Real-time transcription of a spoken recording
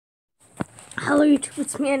Hello YouTube,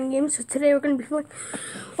 it's me and Games. So today we're going to be playing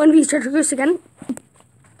One of these treasure goose again.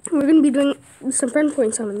 We're going to be doing some friend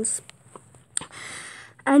point summons.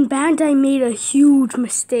 And Bandai made a huge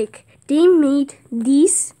mistake. They made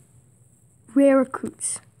these rare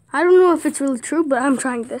recruits. I don't know if it's really true, but I'm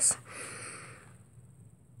trying this.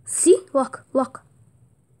 See? Look.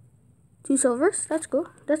 2 silvers. That's good.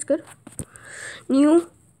 That's good. New.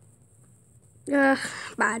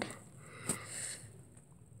 Bad.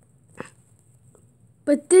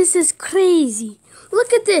 But this is crazy.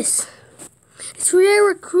 Look at this. It's rare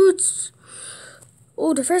recruits.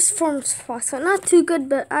 Oh, the first form's fast. Not too good,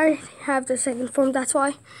 but I have the second form. That's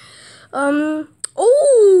why. Oh,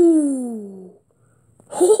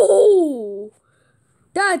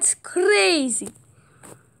 that's crazy.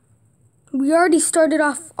 We already started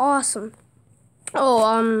off awesome.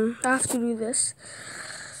 Oh, I have to do this.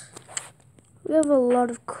 We have a lot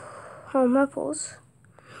of apples.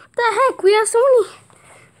 What the heck? We have so many.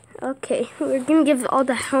 Okay, we're gonna give all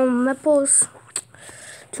the helm apples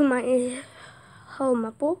to my helm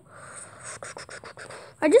apple.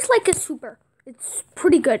 I just like it super. It's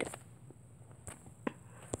pretty good.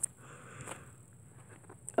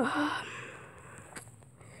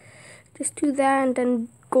 Just do that and then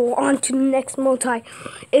go on to the next multi.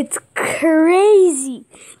 It's crazy.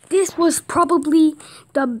 This was probably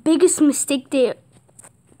the biggest mistake they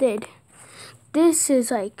did. This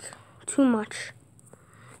is like too much.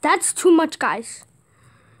 That's too much, guys.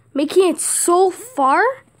 Making it so far,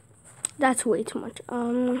 that's way too much.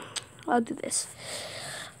 I'll do this.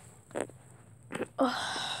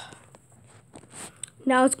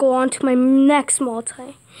 Now let's go on to my next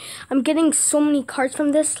multi. I'm getting so many cards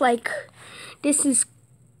from this. Like, this is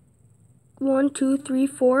 1, 2, 3,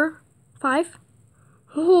 4, 5.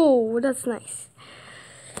 Oh, that's nice.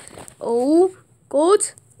 Oh,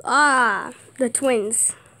 gold. The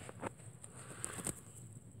twins.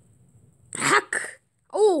 Heck!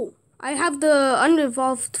 Oh, I have the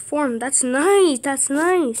unevolved form. That's nice. That's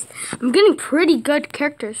nice. I'm getting pretty good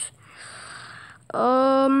characters.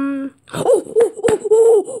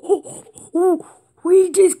 We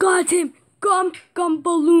just got him. Gum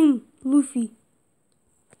Balloon Luffy.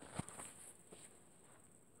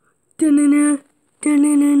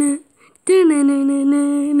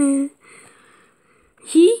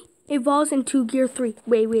 He evolves into Gear 3.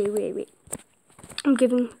 Wait. I'm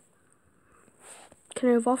giving... Can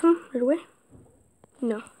I evolve him right away?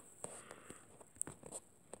 No.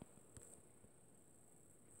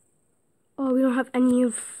 Oh, we don't have any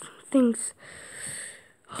of things.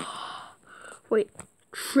 Wait.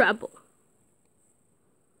 Treble.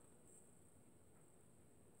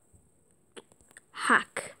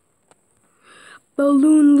 Hack.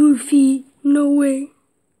 Balloon Luffy. No way.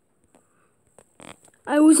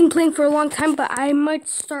 I wasn't playing for a long time, but I might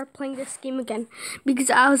start playing this game again because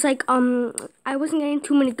I was like, I wasn't getting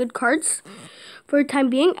too many good cards for the time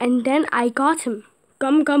being, and then I got him,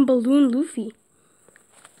 Gum Balloon Luffy.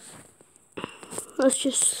 Let's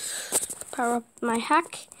just power up my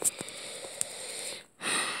hack.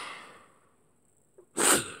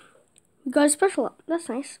 We got a special up. That's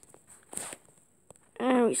nice.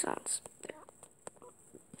 And resounds. There.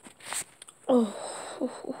 Oh.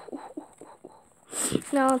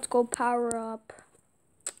 Now let's go power up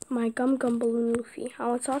my Gum Balloon Luffy. I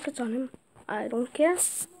want sockets on him. I don't care.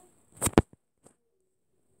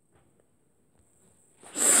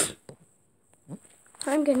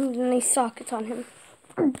 I'm getting nice sockets on him.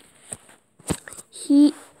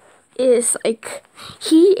 He is at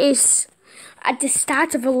the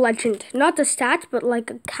stats of a legend. Not the stats, but like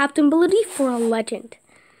a captain ability for a legend.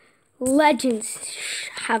 Legends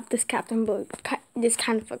have this kind of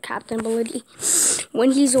a captain ability.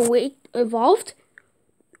 When he's evolved,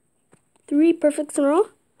 3 perfects in a row,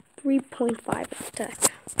 3.5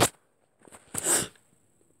 attack.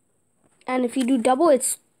 And if you do double,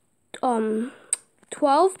 it's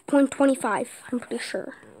 12.25. I'm pretty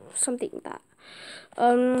sure, something like that.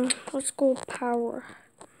 Let's go power.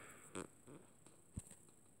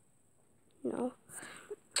 No.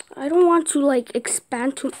 I don't want to like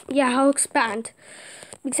expand to, I'll expand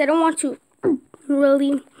because I don't want to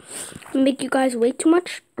really make you guys wait too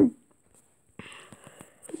much.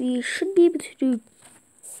 We should be able to do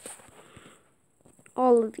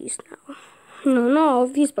all of these now. No, not all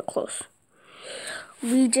of these, but close.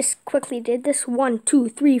 We just quickly did this. 1, 2,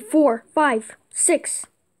 3, 4, 5, 6.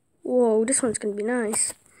 Whoa, this one's gonna be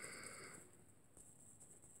nice.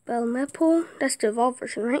 Maple, that's the evolved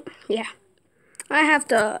version, right? Yeah. I have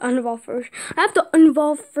the unevolved version. I have the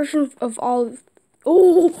unevolved version of all.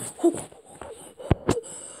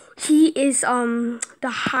 He is the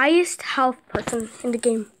highest health person in the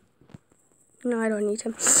game. No, I don't need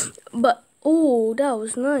him. But, oh, that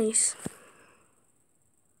was nice.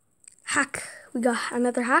 Hack. We got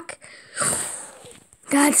another hack.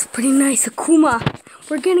 That's pretty nice. Akuma.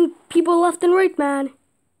 We're getting people left and right, man.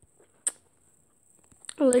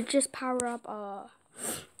 Let's just power up.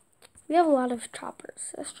 We have a lot of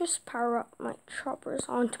choppers. Let's just power up my choppers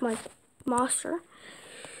onto my monster,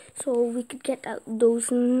 so we could get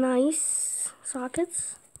those nice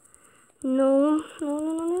sockets. No.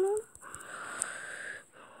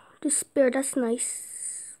 Despair. That's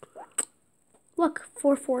nice. Look,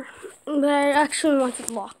 4-4. But I actually wanted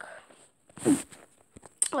lock.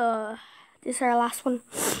 This is our last one.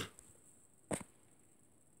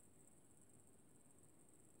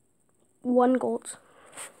 1 gold.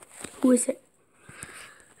 Who is it?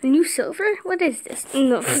 A new silver? What is this?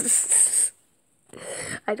 No.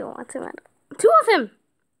 I don't want him. 2 of him!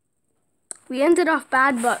 We ended off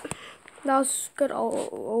bad, but that was good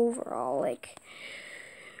overall. Like,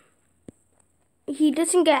 he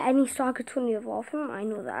doesn't get any sockets when you evolve him. I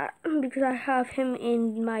know that because I have him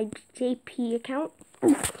in my JP account.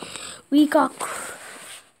 We got...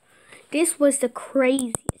 This was the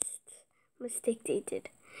craziest mistake they did.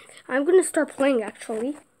 I'm gonna start playing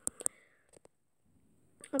actually.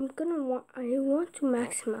 I want to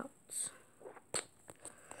max him out.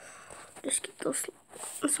 Just keep those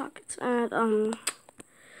sockets and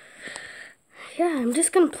yeah, I'm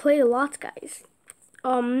just gonna play a lot, guys.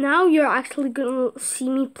 Now you're actually gonna see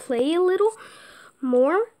me play a little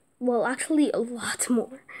more. Well, actually a lot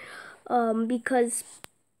more. Because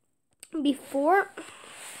before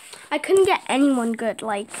I couldn't get anyone good.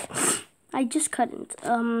 Like, I just couldn't.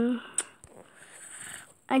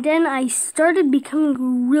 And then I started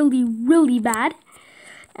becoming really, really bad.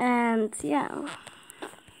 And yeah.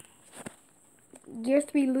 Gear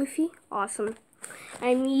 3 Luffy, awesome.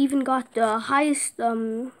 And we even got the highest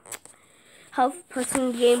health person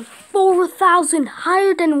in the game. 4,000,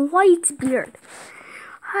 higher than Whitebeard.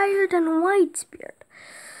 Higher than Whitebeard.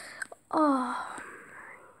 Oh.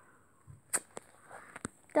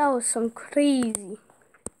 That was some crazy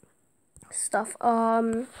stuff.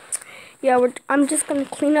 Yeah, I'm just gonna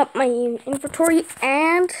clean up my inventory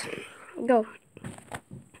and go.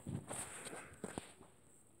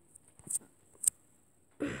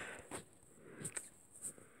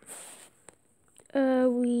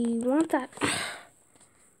 We want that.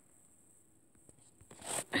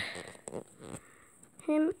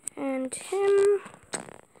 Him and him.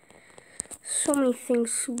 So many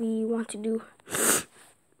things we want to do.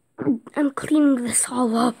 I'm cleaning this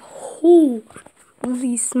all up.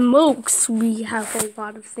 Holy smokes, we have a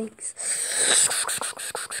lot of things.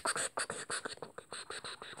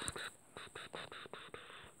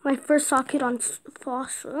 My first socket on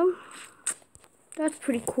Fossil. That's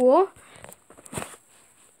pretty cool.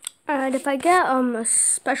 And if I get a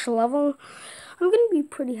special level, I'm gonna be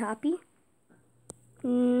pretty happy.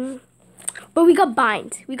 But we got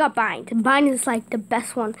Bind. Bind is like the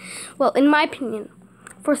best one. Well, in my opinion.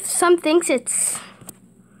 For some things, it's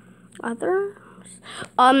others.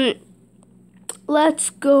 Let's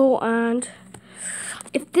go and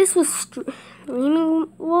if this was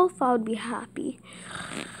Streaming Wolf, I would be happy.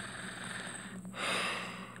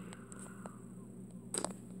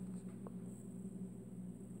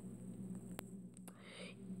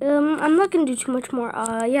 I'm not gonna do too much more.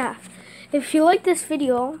 Yeah. If you like this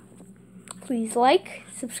video, please like,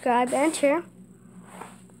 subscribe, and share.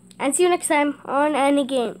 And see you next time on Any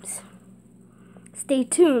Games. Stay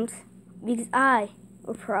tuned, because I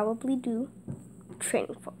will probably do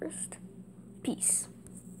Training Forest. Peace.